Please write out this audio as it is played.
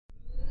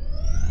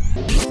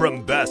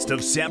From Best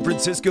of San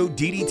Francisco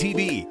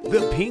DDTV,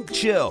 The Pink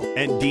Chill,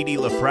 and Didi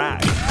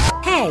LaFrac.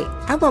 Hey,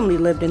 I've only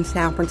lived in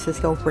San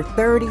Francisco for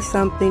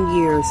 30-something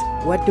years.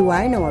 What do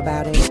I know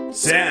about it?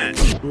 San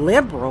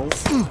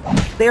Liberals?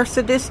 They're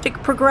sadistic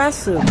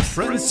progressives.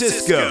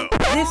 Francisco.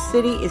 This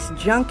city is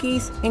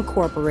Junkies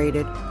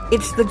Incorporated.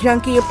 It's the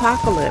junkie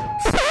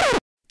apocalypse.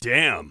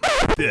 Damn,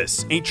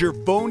 this ain't your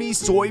phony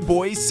soy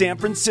boy San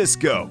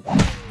Francisco.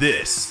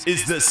 This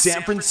is the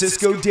San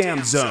Francisco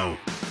Dam Zone.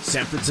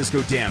 San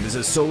Francisco Dam is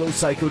a solo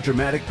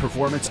psychodramatic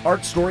performance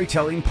art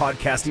storytelling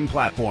podcasting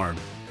platform.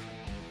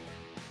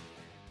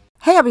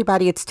 Hey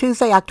everybody, it's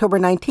Tuesday, October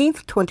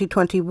 19th,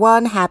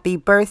 2021. Happy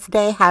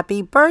birthday,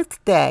 happy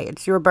birthday.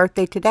 It's your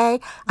birthday today.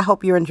 I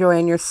hope you're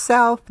enjoying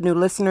yourself. New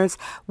listeners,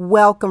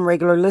 welcome.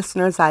 Regular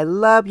listeners, I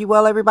love you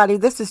well, everybody.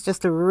 This is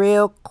just a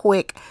real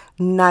quick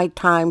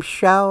nighttime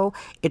show.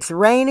 It's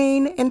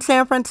raining in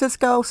San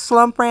Francisco,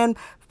 Slumfran,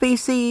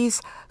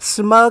 Feces,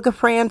 Smug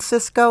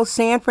Francisco,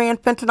 San Fran,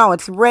 Fentanyl.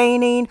 It's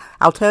raining.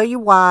 I'll tell you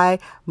why.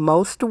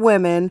 Most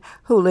women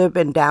who live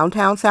in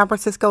downtown San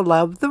Francisco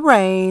love the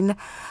rain.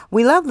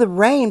 We love the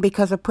rain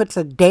because it puts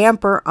a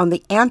damper on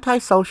the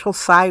antisocial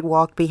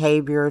sidewalk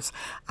behaviors.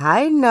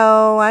 I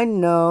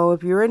know.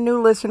 If you're a new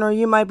listener,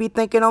 you might be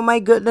thinking, oh my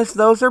goodness,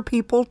 those are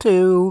people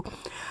too.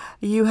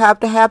 You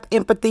have to have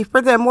empathy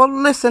for them. Well,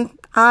 listen,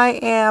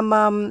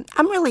 I'm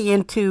really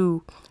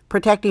into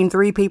protecting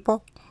three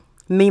people.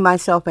 Me,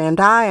 myself, and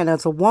I, and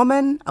as a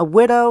woman, a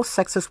widow,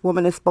 sexist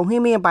womanist,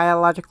 bohemian,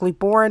 biologically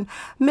born,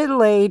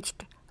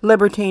 middle-aged,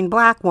 libertine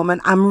black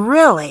woman, I'm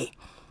really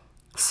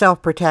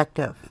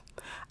self-protective.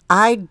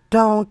 I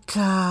don't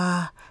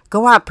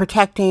go out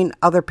protecting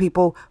other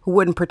people who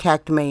wouldn't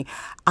protect me.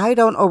 I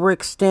don't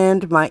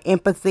overextend my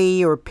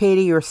empathy or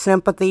pity or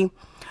sympathy.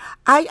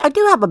 I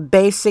do have a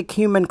basic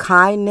human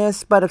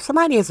kindness, but if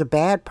somebody is a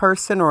bad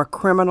person or a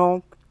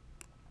criminal,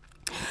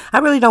 I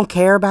really don't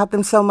care about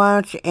them so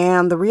much,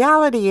 and the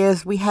reality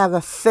is we have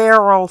a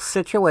feral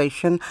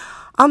situation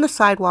on the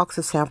sidewalks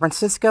of San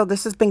Francisco.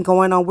 This has been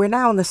going on. We're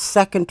now in the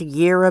second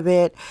year of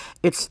it.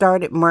 It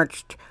started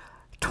March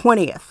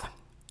 20th.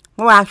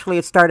 Well, actually,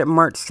 it started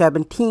March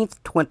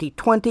 17th,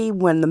 2020,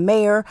 when the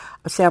mayor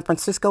of San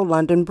Francisco,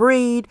 London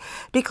Breed,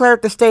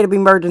 declared the state of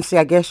emergency.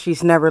 I guess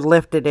she's never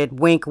lifted it.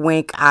 Wink,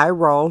 wink, eye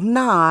roll,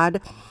 nod,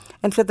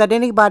 and said that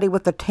anybody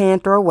with a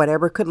tent or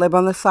whatever could live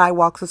on the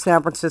sidewalks of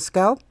San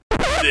Francisco.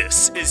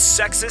 This is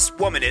sexist,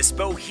 womanist,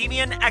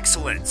 bohemian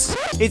excellence.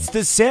 It's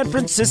the San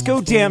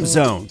Francisco Dam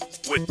Zone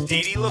with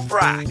Didi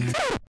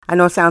LaFrac. I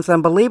know it sounds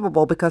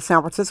unbelievable because San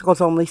Francisco is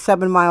only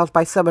 7 miles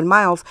by 7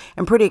 miles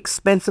and pretty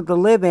expensive to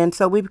live in.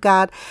 So we've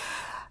got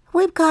a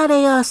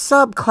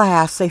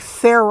subclass, a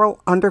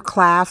feral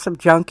underclass of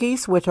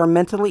junkies, which are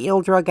mentally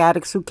ill drug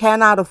addicts who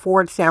cannot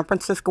afford San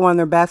Francisco on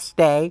their best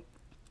day.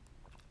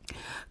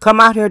 Come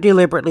out here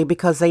deliberately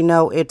because they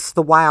know it's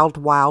the wild,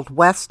 wild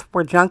west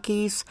for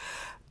junkies.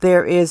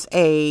 There is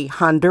a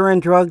Honduran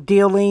drug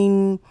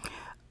dealing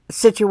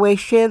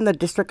situation. The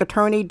district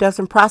attorney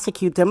doesn't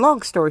prosecute them.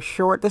 Long story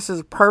short, this is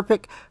a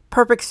perfect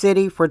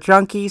city for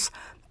junkies.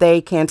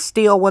 They can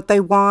steal what they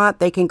want.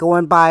 They can go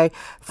and buy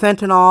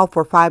fentanyl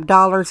for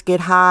 $5, get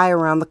high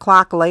around the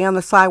clock, lay on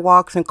the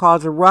sidewalks and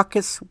cause a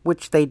ruckus,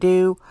 which they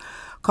do.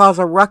 Cause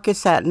a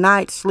ruckus at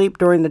night, sleep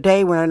during the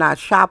day when they're not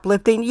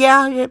shoplifting.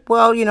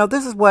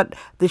 This is what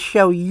this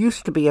show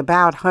used to be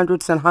about,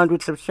 hundreds and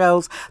hundreds of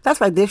shows. That's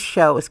why this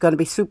show is going to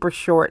be super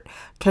short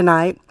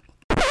tonight.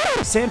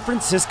 San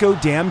Francisco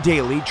Dam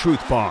Daily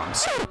Truth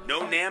Bombs.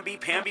 No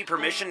namby-pamby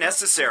permission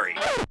necessary.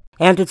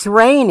 And it's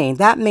raining.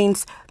 That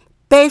means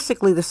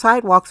basically the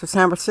sidewalks of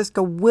San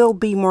Francisco will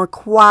be more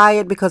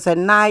quiet because at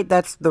night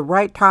that's the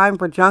right time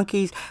for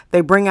junkies.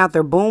 They bring out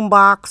their boom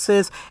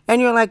boxes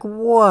and you're like,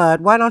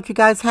 what? Why don't you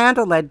guys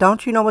handle that?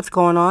 Don't you know what's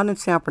going on in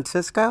San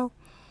Francisco?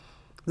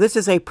 This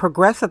is a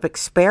progressive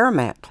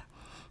experiment.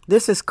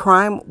 This is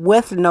crime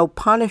with no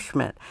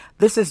punishment.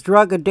 This is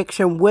drug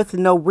addiction with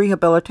no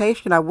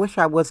rehabilitation. I wish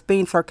I was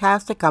being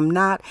sarcastic. I'm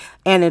not.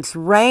 And it's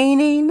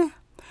raining.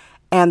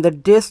 And the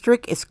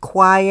district is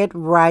quiet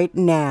right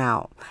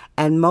now.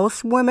 And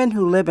most women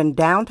who live in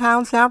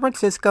downtown San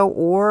Francisco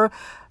or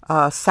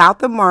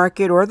south of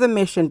Market or the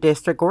Mission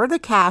District or the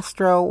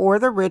Castro or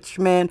the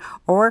Richmond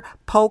or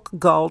Polk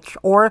Gulch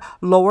or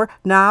Lower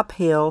Nob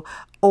Hill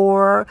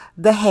or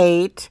the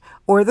Haight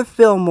or the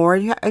Fillmore.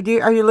 Are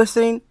you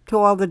listening to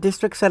all the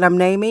districts that I'm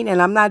naming? And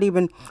I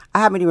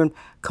haven't even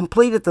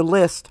completed the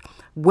list.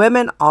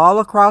 Women all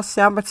across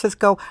San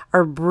Francisco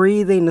are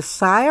breathing a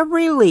sigh of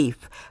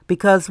relief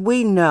because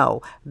we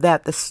know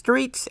that the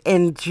streets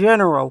in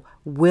general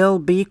will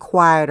be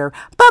quieter.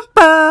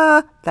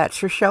 Ba-ba! That's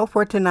your show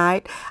for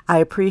tonight. I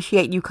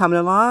appreciate you coming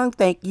along.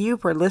 Thank you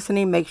for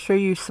listening. Make sure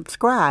you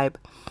subscribe.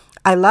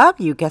 I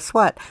love you. Guess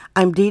what?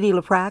 I'm Didi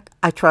LaFrac.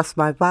 I trust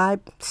my vibe.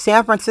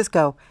 San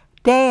Francisco.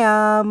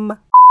 Damn.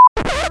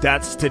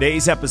 That's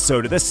today's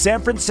episode of the San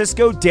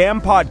Francisco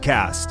Dam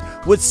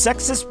Podcast with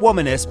sexist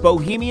womanist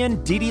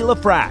bohemian Dee Dee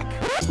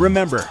LaFrac.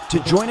 Remember to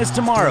join us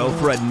tomorrow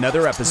for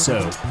another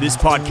episode. This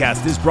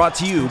podcast is brought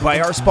to you by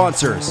our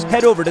sponsors.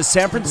 Head over to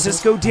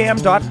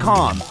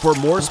sanfranciscodam.com for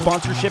more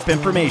sponsorship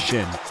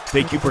information.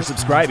 Thank you for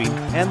subscribing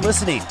and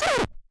listening.